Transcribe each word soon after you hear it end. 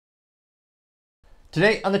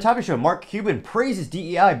Today on the Topic Show, Mark Cuban praises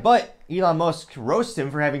DEI, but Elon Musk roasts him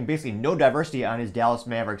for having basically no diversity on his Dallas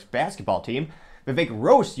Mavericks basketball team. Vivek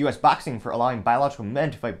roasts U.S. boxing for allowing biological men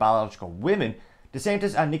to fight biological women.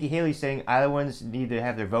 DeSantis on Nikki Haley saying Iowans need to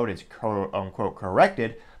have their vote as quote-unquote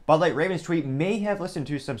corrected. Bud Light Ravens tweet may have listened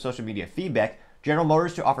to some social media feedback. General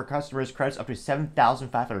Motors to offer customers credits up to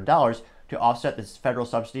 $7,500 to offset the federal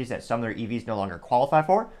subsidies that some of their EVs no longer qualify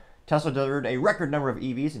for. Tesla delivered a record number of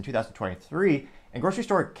EVs in 2023, and grocery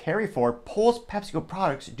store Carrefour pulls PepsiCo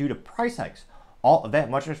products due to price hikes. All of that,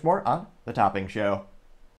 much more on The Topping Show.